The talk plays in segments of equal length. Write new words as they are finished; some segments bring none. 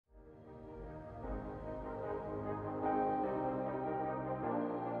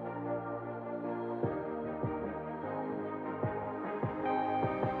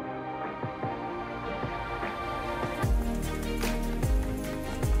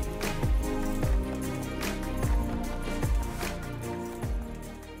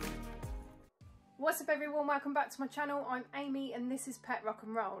What's up everyone, welcome back to my channel. I'm Amy and this is Pet Rock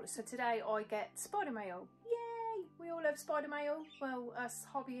and Roll. So today I get spider mail. Yay! We all love spider mail. Well, us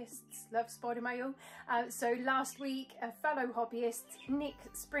hobbyists love spider mail. So last week a fellow hobbyist, Nick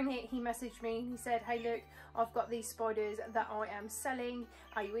Springett, he messaged me and he said, hey look, I've got these spiders that I am selling.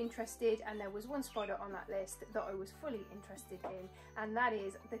 Are you interested? And there was one spider on that list that I was fully interested in, and that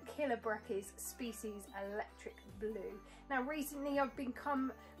is the Chilobrachys species Electric Blue. Now recently I've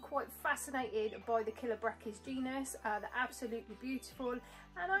become quite fascinated by the Chilobrachys genus. They're absolutely beautiful,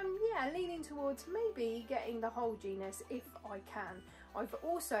 and I'm leaning towards maybe getting the whole genus if I can. I've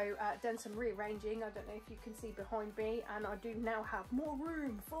also done some rearranging. I don't know if you can see behind me, and I do now have more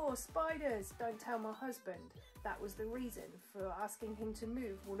room for spiders. Don't tell my husband. That was the reason for asking him to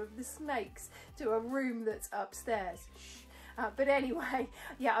move one of the snakes to a room that's upstairs. Shh. But anyway,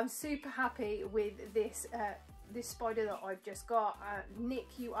 yeah, I'm super happy with this this spider that I've just got. Nick,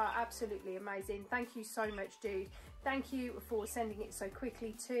 you are absolutely amazing. Thank you so much, dude. Thank you for sending it so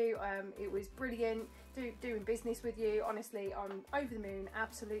quickly too. It was brilliant doing business with you. Honestly, I'm over the moon,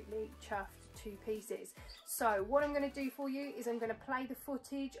 absolutely chuffed to pieces. So what I'm going to do for you is I'm going to play the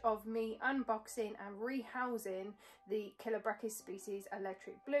footage of me unboxing and rehousing the Chilobrachys species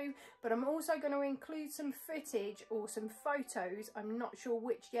Electric Blue, but I'm also going to include some footage or some photos. I'm not sure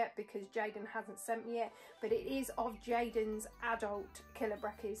which yet because Jaden hasn't sent me yet, but it is of Jaden's adult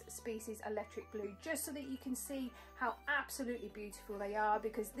Chilobrachys species Electric Blue, just so that you can see how absolutely beautiful they are,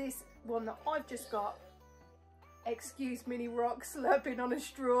 because this one that I've just got, excuse mini rock slurping on a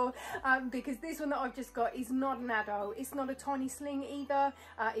straw, because this one that I've just got is not an adult. It's not a tiny sling either.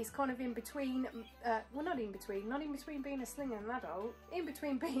 It's kind of in between, well, not in between being a sling and an adult, in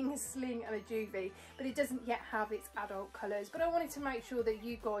between being a sling and a juvie, but it doesn't yet have its adult colours. But I wanted to make sure that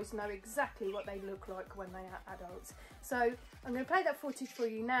you guys know exactly what they look like when they are adults. So I'm going to play that footage for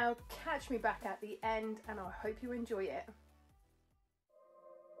you now. Catch me back at the end, and I hope you enjoy it.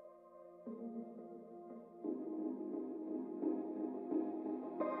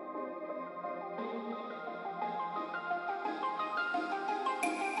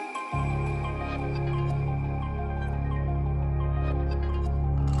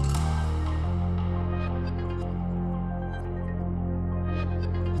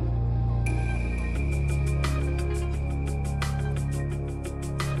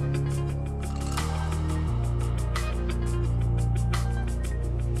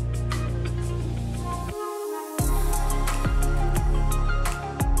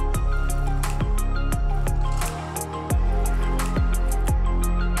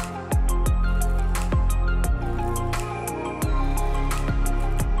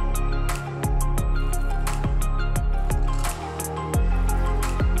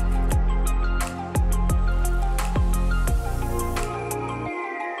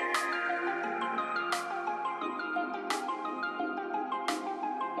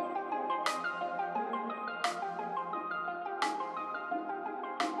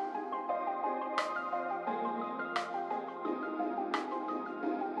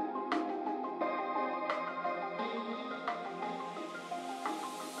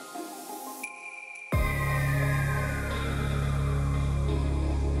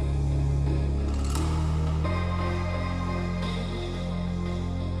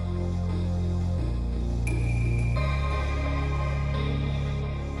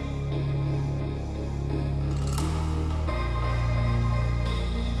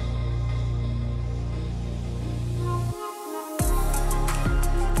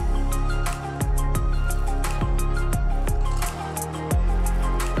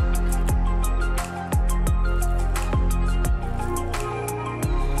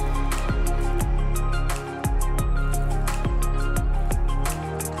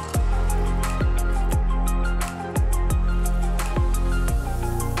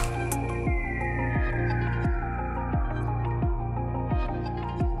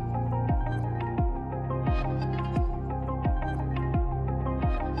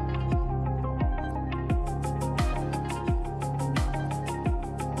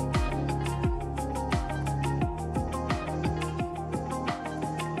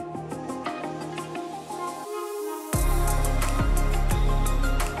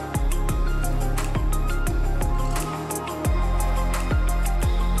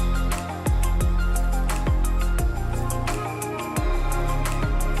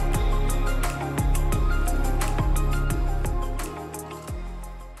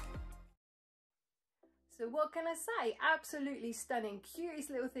 So what can I say? Absolutely stunning,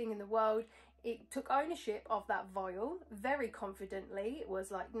 cutest little thing in the world. It took ownership of that vial very confidently. It was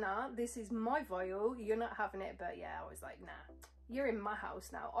like, nah, this is my vial, you're not having it. But yeah, I was like, nah, you're in my house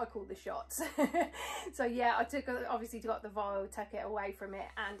now, I call the shots. So yeah, I obviously got the vial, took it away from it,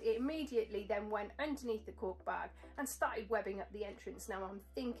 and it immediately then went underneath the cork bag and started webbing up the entrance. Now I'm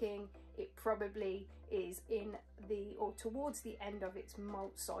thinking it probably is in the, or towards the end of its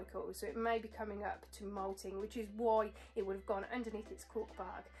molt cycle, so it may be coming up to molting, which is why it would have gone underneath its cork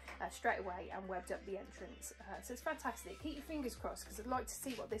bag straight away and webbed up the entrance. So it's fantastic. Keep your fingers crossed, because I'd like to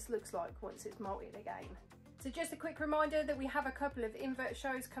see what this looks like once it's molted again. So just a quick reminder that we have a couple of invert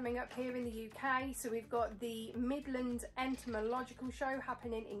shows coming up here in the UK. So we've got the Midland Entomological Show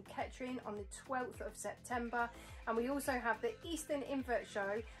happening in Kettering on the 12th of September. And we also have the Eastern Invert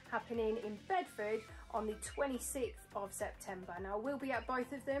Show happening in Bedford on the 26th of September. Now, we'll be at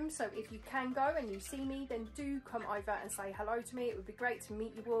both of them, so if you can go and you see me, then do come over and say hello to me. It would be great to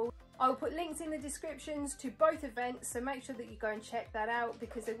meet you all. I'll put links in the descriptions to both events, so make sure that you go and check that out,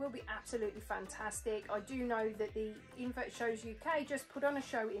 because they will be absolutely fantastic. I do know that the Invert Shows UK just put on a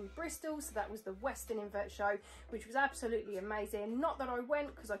show in Bristol, so that was the Western Invert Show, which was absolutely amazing. Not that I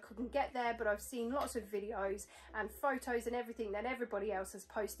went because I couldn't get there, but I've seen lots of videos and photos and everything that everybody else has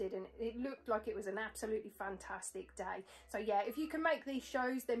posted, and it looked like it was an absolutely fantastic day. So yeah, if you can make these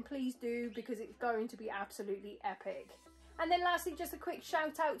shows, then please do, because it's going to be absolutely epic. And then lastly, just a quick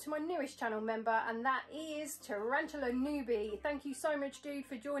shout out to my newest channel member, and that is Tarantula Newbie. Thank you so much, dude,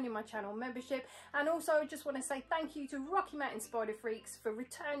 for joining my channel membership. And also I just want to say thank you to Rocky Mountain Spider Freaks for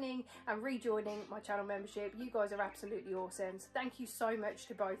returning and rejoining my channel membership. You guys are absolutely awesome. So thank you so much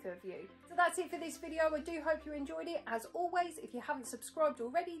to both of you. So that's it for this video. I do hope you enjoyed it. As always, if you haven't subscribed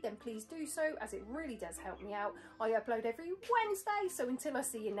already, then please do so, as it really does help me out. I upload every Wednesday, so until I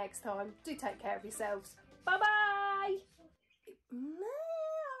see you next time, do take care of yourselves. Bye bye.